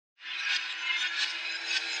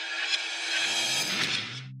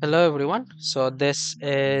Hello everyone. So this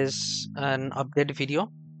is an update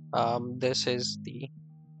video. This is the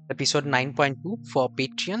episode 9.2 for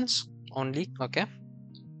Patreons only. Okay.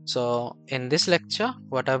 So in this lecture,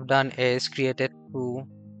 what I've done is created two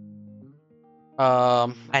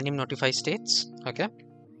AnimNotifyStates. Okay.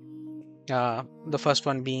 The first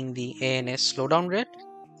one being the ANS slowdown rate,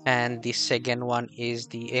 and the second one is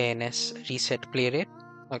the ANS reset play rate.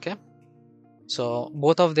 Okay. So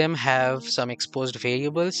both of them have some exposed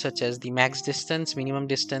variables such as the max distance,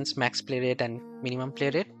 max play rate, and minimum play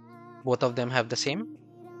rate. Both of them have the same.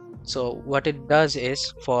 So what it does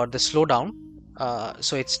is for the slowdown,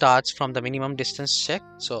 so it starts from the minimum distance check.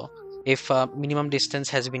 So if minimum distance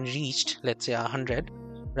has been reached, let's say 100,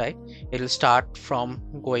 right, it will start from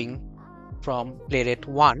going from play rate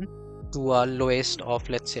 1 to a lowest of,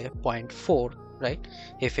 let's say, 0.4, right,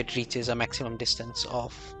 if it reaches a maximum distance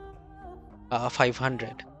of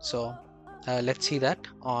 500. So let's see that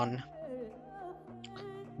on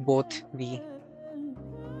both the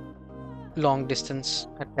long distance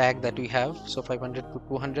attack that we have, so 500 to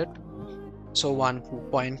 200. So I'll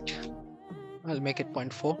make it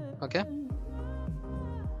 0.4. okay,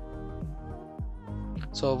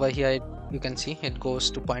 so over here you can see it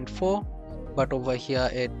goes to 0.4, but over here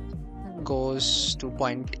it goes to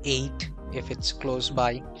 0.8 if it's close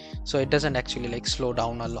by, so it doesn't actually like slow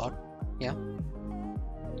down a lot. Yeah,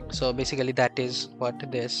 so basically that is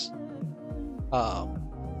what this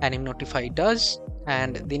AnimNotify does.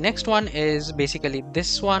 And the next one is basically,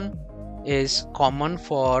 this one is common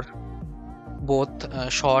for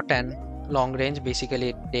both short and long range. Basically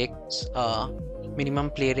it takes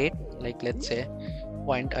minimum play rate, like let's say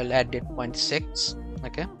I'll add it 0.6.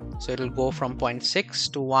 okay, so it'll go from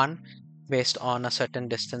 0.6 to 1 based on a certain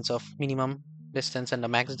distance of minimum distance and the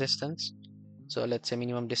max distance. So let's say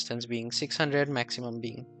minimum distance being 600, maximum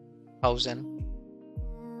being 1000.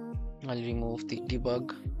 I'll remove the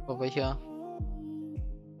debug over here,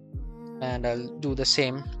 and I'll do the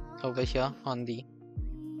same over here on the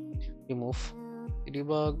remove the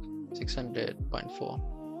debug 600.4.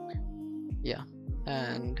 yeah,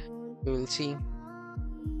 and we will see.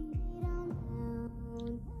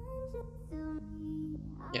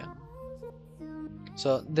 Yeah,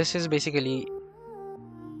 so this is basically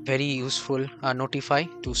very useful notify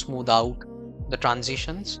to smooth out the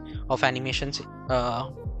transitions of animations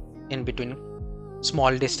in between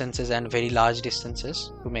small distances and very large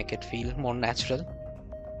distances to make it feel more natural.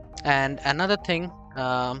 And another thing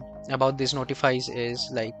about these notifies is,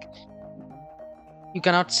 like, you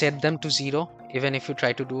cannot set them to 0. Even if you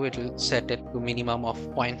try to do it, will set it to minimum of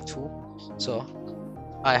 0.2. so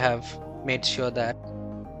I have made sure that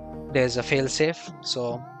there's a failsafe,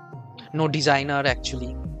 so no designer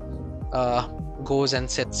actually goes and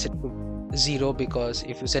sets it to 0, because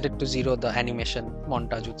if you set it to 0, the animation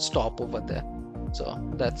montage would stop over there. So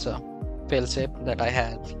that's a failsafe that I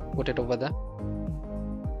have put it over there.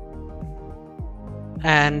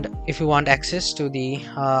 And if you want access to the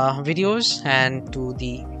videos and to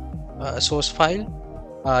the source file,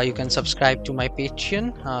 you can subscribe to my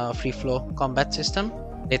Patreon, Free Flow Combat System.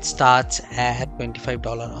 It starts at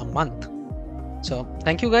 $25 a month. So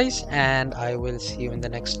thank you guys, and I will see you in the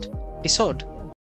next episode.